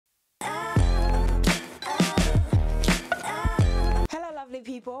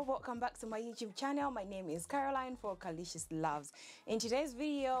people, welcome back to my YouTube channel. My name is Caroline for Calicious Loves. In today's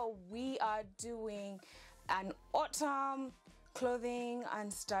video we are doing an autumn clothing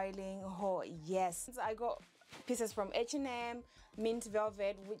and styling haul. Yes, I got pieces from H&M, mint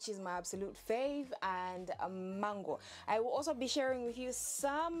velvet, which is my absolute fave, and a mango. I will also be sharing with you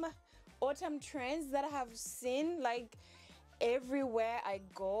some autumn trends that I have seen, like everywhere I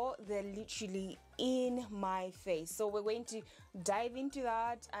go, they're literally in my face. So we're going to dive into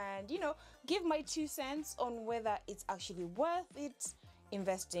that and, you know, give my 2 cents on whether it's actually worth it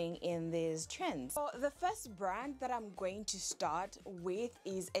investing in these trends. So the first brand that I'm going to start with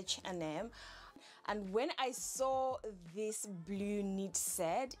is H&M. And when I saw this blue knit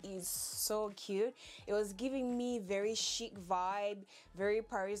set, is so cute. It was giving me very chic vibe, very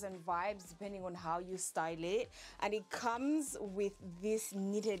Parisian vibes, depending on how you style it. And it comes with this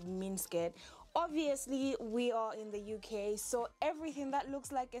knitted miniskirt. Obviously, we are in the UK, so everything that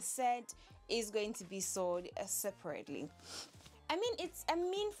looks like a set is going to be sold separately. I mean, it's a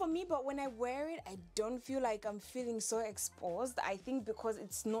mean for me, but when I wear it, I don't feel like I'm feeling so exposed. I think because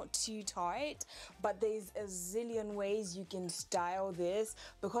it's not too tight, but there's a zillion ways you can style this.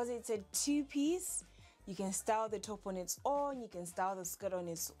 Because it's a 2-piece, you can style the top on its own, you can style the skirt on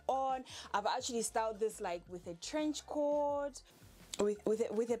its own. I've actually styled this like with a trench coat,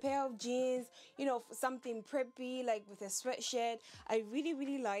 with a pair of jeans, you know, something preppy like with a sweatshirt. I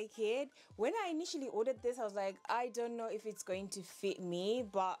really like it. When I initially ordered this, I was like, I don't know if it's going to fit me,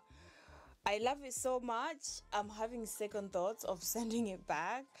 but I love it so much. I'm having second thoughts of sending it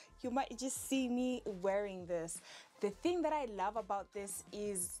back. You might just see me wearing this. The thing that I love about this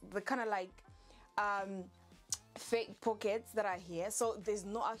is the kind of like fake pockets that are here. So there's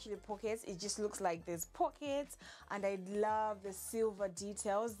not actually pockets, it just looks like there's pockets. And I love the silver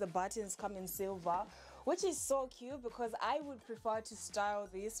details. The buttons come in silver, which is so cute because I would prefer to style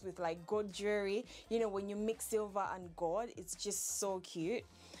this with like gold jewelry. You know, when you mix silver and gold, it's just so cute.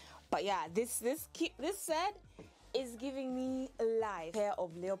 But yeah, this set is giving me life. Pair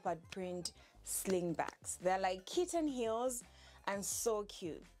of leopard print slingbacks. They're like kitten heels and so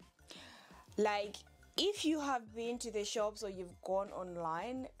cute. Like, if you have been to the shops or you've gone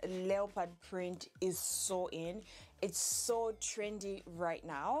online, leopard print is so in. It's so trendy right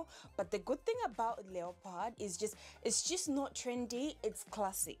now. But the good thing about leopard is it's just not trendy, it's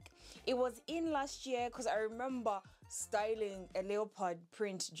classic. It was in last year because I remember styling a leopard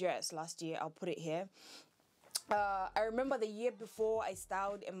print dress last year. I'll put it here. I remember the year before I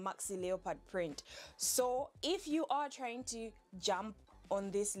styled a maxi leopard print. So if you are trying to jump on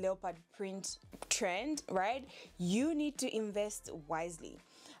this leopard print trend, right, you need to invest wisely.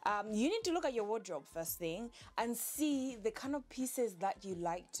 You need to look at your wardrobe first thing and see the kind of pieces that you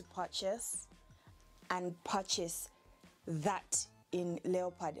like to purchase and purchase that in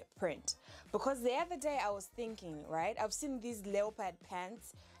leopard print. Because the other day I was thinking, right, I've seen these leopard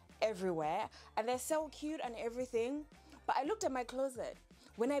pants everywhere and they're so cute and everything, but I looked at my closet.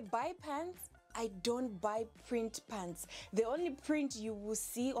 When I buy pants, I don't buy print pants. The only print you will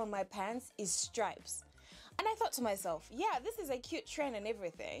see on my pants is stripes. And I thought to myself, yeah, this is a cute trend and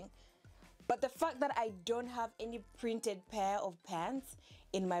everything, but the fact that I don't have any printed pair of pants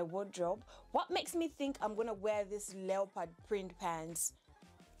in my wardrobe, what makes me think I'm gonna wear this leopard print pants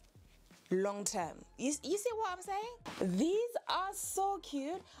long term? You see what I'm saying? These are so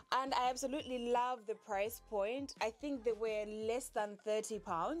cute and I absolutely love the price point. I think they were less than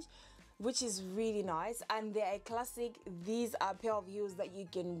 £30, which is really nice, and they're a classic. These are a pair of heels that you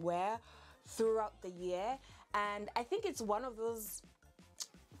can wear throughout the year, and I think it's one of those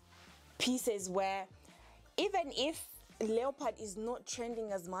pieces where even if leopard is not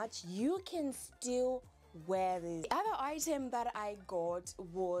trending as much, you can still wear this. The other item that I got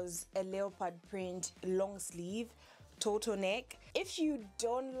was a leopard print long sleeve turtleneck. If you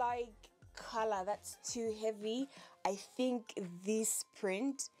don't like color that's too heavy, I think this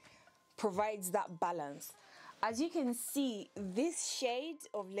print provides that balance. As you can see, this shade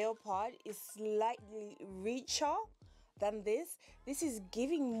of leopard is slightly richer than this. This is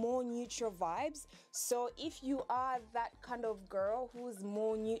giving more neutral vibes. So if you are that kind of girl who's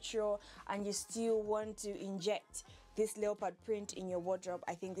more neutral and you still want to inject this leopard print in your wardrobe,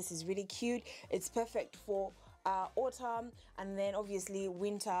 I think this is really cute. It's perfect for autumn, and then obviously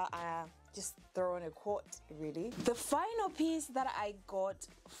winter, just throw on a coat really. The final piece that I got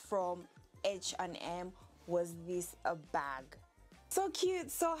from H&M was this bag. So cute,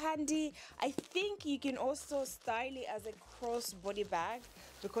 so handy. I think you can also style it as a crossbody bag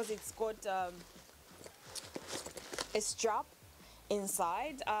because it's got a strap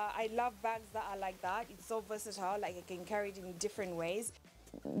inside. I love bags that are like that. It's so versatile, like I can carry it in different ways.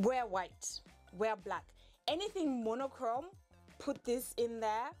 wear white, wear black. Anything monochrome, put this in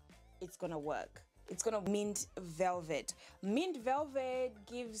there, it's gonna work. It's gonna mint velvet. Mint velvet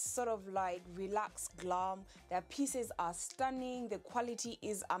gives sort of like relaxed glam. Their pieces are stunning. The quality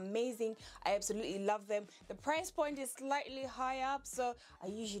is amazing. I absolutely love them. The price point is slightly high up, so I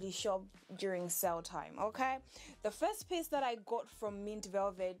usually shop during sale time, okay? The first piece that I got from Mint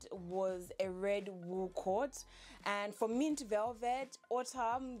Velvet was a red wool coat. And for Mint Velvet,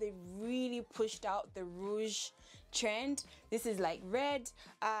 autumn, they really pushed out the rouge trend. This is like red,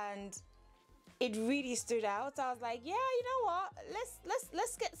 and it really stood out. I was like, yeah, you know what,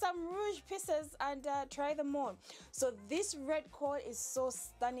 let's get some rouge pieces and try them on. So this red coat is so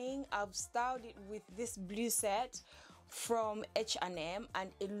stunning. I've styled it with this blue set from H&M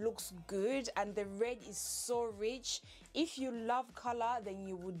and it looks good, and the red is so rich. If you love color, then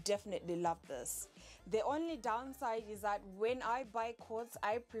you would definitely love this. The only downside is that when I buy coats,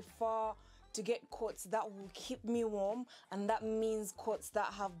 I prefer to get coats that will keep me warm, and that means coats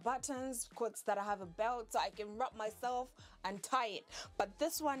that have buttons, coats that have a belt so I can wrap myself and tie it. But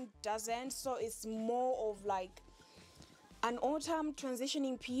this one doesn't, so it's more of like an autumn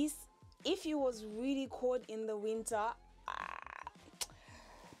transitioning piece. If it was really cold in the winter,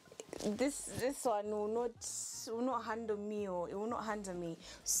 this one will not handle me, or it will not handle me.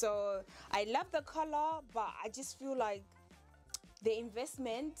 So I love the color, but I just feel like the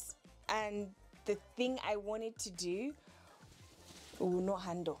investment and the thing I wanted to do will not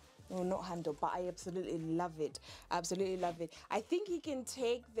handle. But I absolutely love it. Absolutely love it. I think he can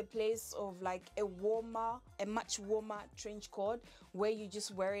take the place of like a much warmer trench coat where you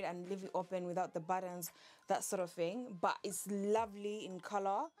just wear it and leave it open without the buttons, that sort of thing. But it's lovely in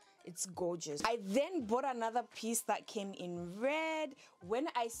color. It's gorgeous. I then bought another piece that came in red. When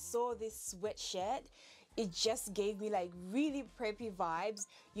I saw this sweatshirt, it just gave me like really preppy vibes.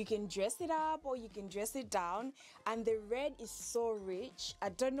 You can dress it up or you can dress it down, and the red is so rich. I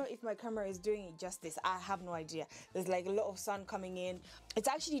don't know if my camera is doing it justice. I have no idea. There's like a lot of sun coming in. It's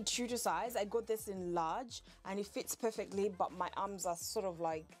actually true to size. I got this in large and it fits perfectly, but my arms are sort of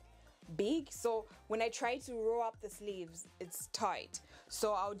like big, so when I try to roll up the sleeves, it's tight.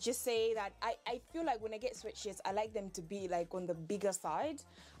 So I'll just say that I feel like when I get sweatshirts, I like them to be like on the bigger side,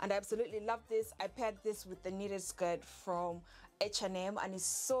 and I absolutely love this. I paired this with the knitted skirt from H&M and it's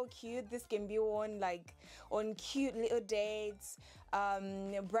so cute. This can be worn like on cute little dates,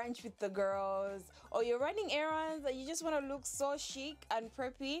 brunch with the girls, or you're running errands and you just want to look so chic and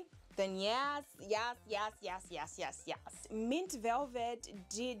preppy. Then yes. Mint Velvet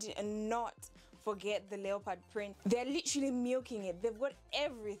did not forget the leopard print. They're literally milking it. They've got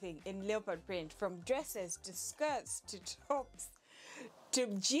everything in leopard print, from dresses to skirts to tops to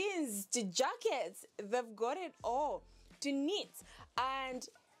jeans to jackets. They've got it all, to knit. And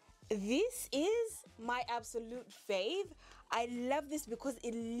this is my absolute fave. I love this because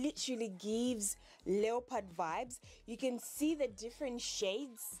it literally gives leopard vibes. You can see the different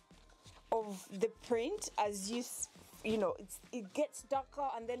shades of the print as you know, it gets darker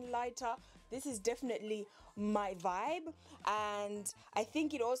and then lighter. This is definitely my vibe, and I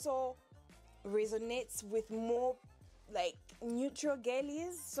think it also resonates with more like neutral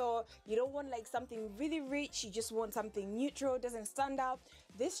girlies. So you don't want like something really rich, you just want something neutral, doesn't stand out.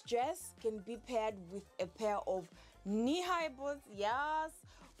 This dress can be paired with a pair of knee-high boots, yes,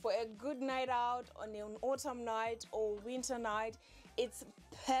 for a good night out on an autumn night or winter night. It's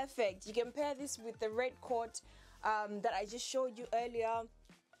perfect. You can pair this with the red coat that I just showed you earlier,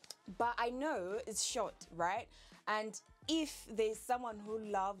 but I know it's short, right? And if there's someone who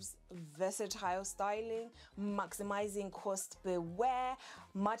loves versatile styling, maximizing cost per wear,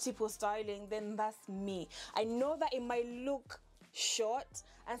 multiple styling, then that's me. I know that it might look short,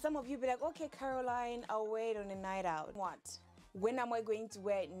 and some of you be like, okay, Caroline, I'll wear it on a night out. What? When am I going to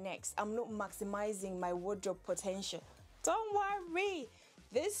wear it next? I'm not maximizing my wardrobe potential. Don't worry.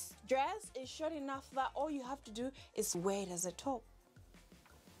 This dress is short enough that all you have to do is wear it as a top.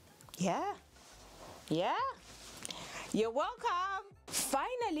 Yeah. You're welcome.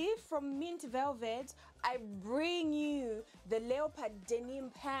 Finally, from Mint Velvet, I bring you the leopard denim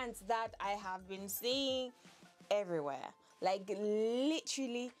pants that I have been seeing everywhere. Like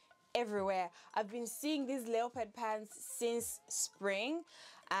literally everywhere. I've been seeing these leopard pants since spring,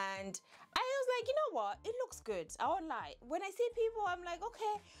 and I was like, you know what? It looks good. I won't lie. When I see people, I'm like,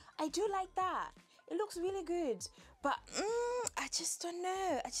 okay, I do like that. It looks really good. But I just don't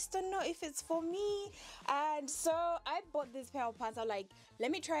know. I just don't know if it's for me. And so I bought this pair of pants. I'm like, let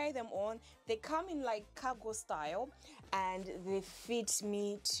me try them on. They come in like cargo style and they fit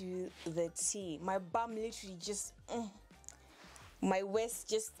me to the T. My bum literally just My waist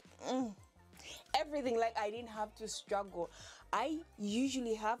just everything, like I didn't have to struggle. I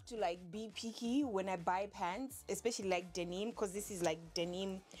usually have to like be picky when I buy pants, especially like denim, because this is like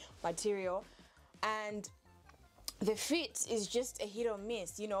denim material, and the fit is just a hit or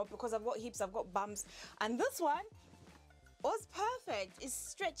miss, you know, because I've got hips, I've got bumps, and this one was perfect. It's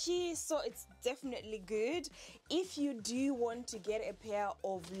stretchy, so it's definitely good. If you do want to get a pair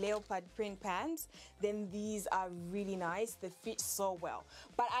of leopard print pants, then these are really nice. They fit so well.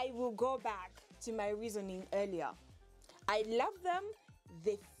 But I will go back to my reasoning earlier. I love them,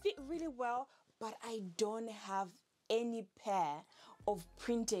 they fit really well, but I don't have any pair of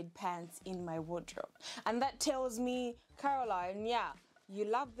printed pants in my wardrobe. And that tells me, Caroline, yeah, you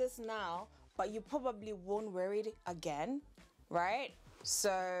love this now, but you probably won't wear it again, right?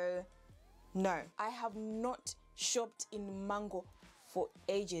 So no, I have not shopped in Mango for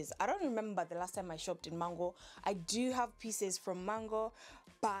ages. I don't remember the last time I shopped in Mango. I do have pieces from Mango,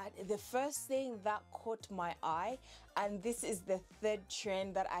 but the first thing that caught my eye, and this is the third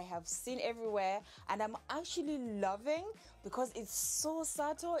trend that I have seen everywhere, and I'm actually loving because it's so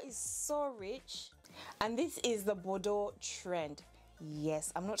subtle, it's so rich, and this is the Bordeaux trend.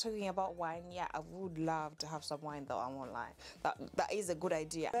 Yes, I'm not talking about wine. Yeah, I would love to have some wine though. I won't lie. That is a good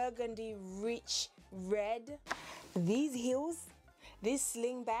idea. Burgundy rich red. These heels, these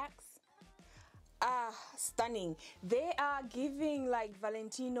slingbacks, stunning. They are giving like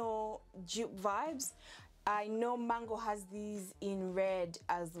Valentino dupe vibes. I know Mango has these in red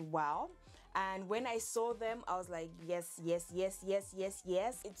as well. And when I saw them, I was like, yes, yes, yes, yes, yes,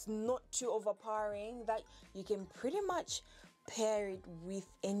 yes. It's not too overpowering, that you can pretty much pair it with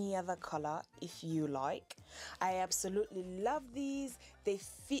any other color if you like. I absolutely love these. They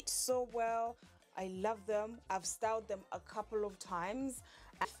fit so well. I love them. I've styled them a couple of times.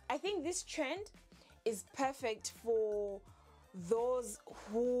 I think this trend is perfect for those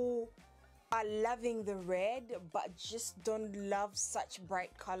who are loving the red but just don't love such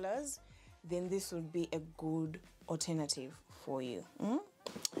bright colors. Then this would be a good alternative for you.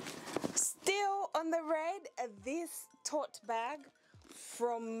 Still on the red, this tote bag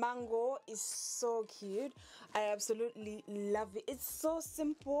from Mango is so cute. I absolutely love it. It's so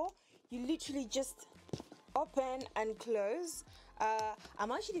simple. You literally just open and close.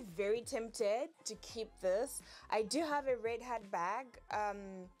 I'm actually very tempted to keep this. I do have a red hat bag.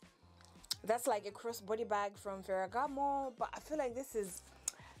 That's like a crossbody bag from Ferragamo, but I feel like this is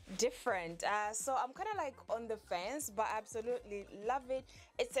different. So I'm kind of like on the fence, but I absolutely love it.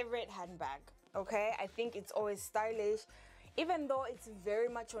 It's a red handbag, okay? I think it's always stylish. Even though it's very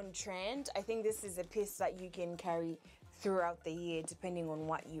much on trend, I think this is a piece that you can carry throughout the year depending on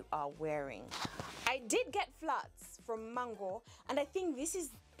what you are wearing. I did get flats from Mango, and I think this is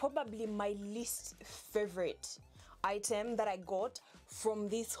probably my least favorite item that I got from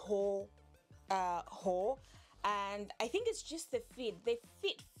this whole haul. And I think it's just the fit. They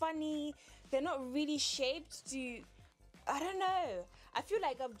fit funny. They're not really shaped to, I don't know. I feel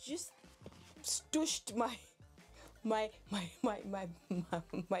like I've just stushed my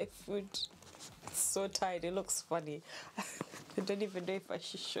food. It's so tight, it looks funny. I don't even know if I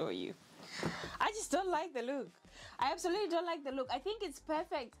should show you. I just don't like the look. I absolutely don't like the look. I think it's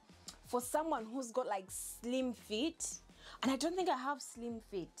perfect for someone who's got like slim feet. And I don't think I have slim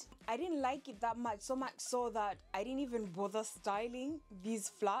feet. I didn't like it that much, so much so that I didn't even bother styling these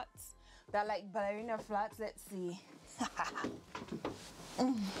flats. They're like ballerina flats. Let's see.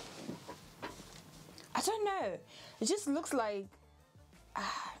 I don't know. It just looks like,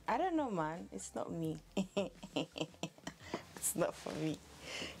 I don't know, man. It's not me. It's not for me.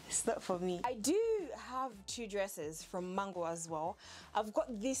 It's not for me. I do have two dresses from Mango as well. I've got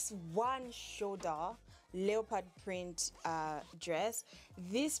this one shoulder leopard print dress.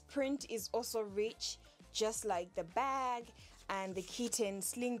 This print is also rich, just like the bag and the kitten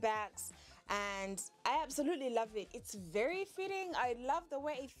slingbacks, and I absolutely love it. It's very fitting. I love the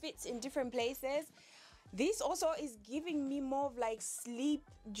way it fits in different places. This also is giving me more of like sleep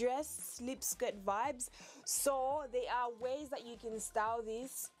dress, sleep skirt vibes. So there are ways that you can style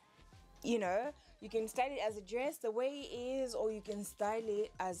this. You know, you can style it as a dress the way it is, or you can style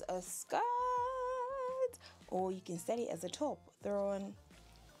it as a skirt, or you can style it as a top. Throw on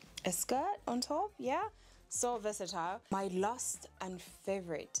a skirt on top. Yeah, so versatile. My last and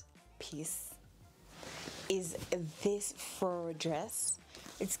favorite piece is this floral dress.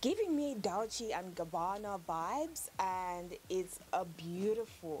 It's giving me Dolce and Gabbana vibes, and it's a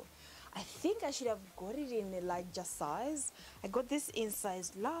beautiful. I think I should have got it in a larger size. I got this in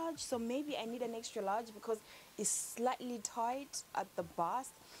size large, so maybe I need an extra large because it's slightly tight at the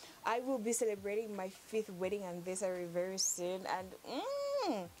bust. I will be celebrating my 5th wedding anniversary very soon,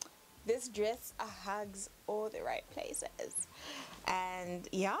 and this dress hugs all the right places. And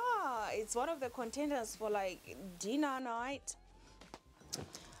yeah, it's one of the contenders for like dinner night.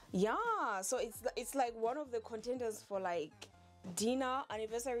 Yeah, so it's like one of the contenders for like dinner,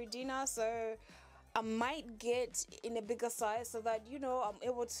 anniversary dinner. So I might get in a bigger size so that I'm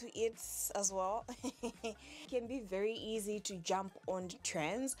able to eat as well. It can be very easy to jump on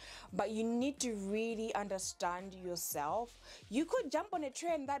trends, but you need to really understand yourself. You could jump on a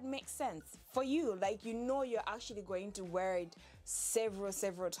trend that makes sense for you, like you're actually going to wear it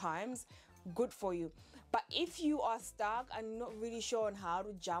several times. Good for you. But if you are stuck and not really sure on how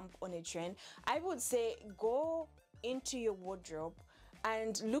to jump on a trend, I would say go into your wardrobe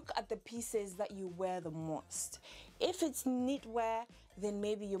and look at the pieces that you wear the most. If it's knitwear, then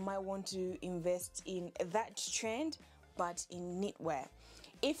maybe you might want to invest in that trend, but in knitwear.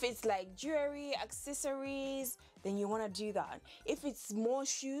 If it's like jewelry, accessories, then you want to do that. If it's more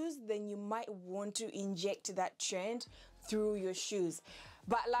shoes, then you might want to inject that trend through your shoes.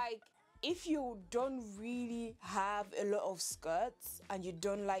 But like, if you don't really have a lot of skirts and you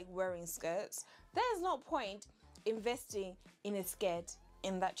don't like wearing skirts, there's no point investing in a skirt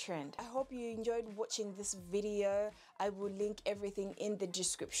in that trend. I hope you enjoyed watching this video. I will link everything in the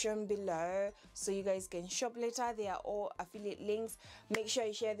description below so you guys can shop later. They are all affiliate links. Make sure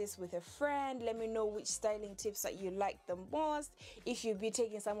you share this with a friend. Let me know which styling tips that you like the most. If you'll be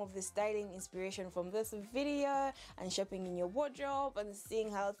taking some of the styling inspiration from this video and shopping in your wardrobe and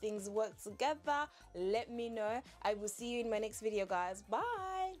seeing how things work together, let me know. I will see you in my next video, guys.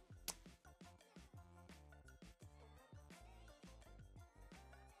 Bye.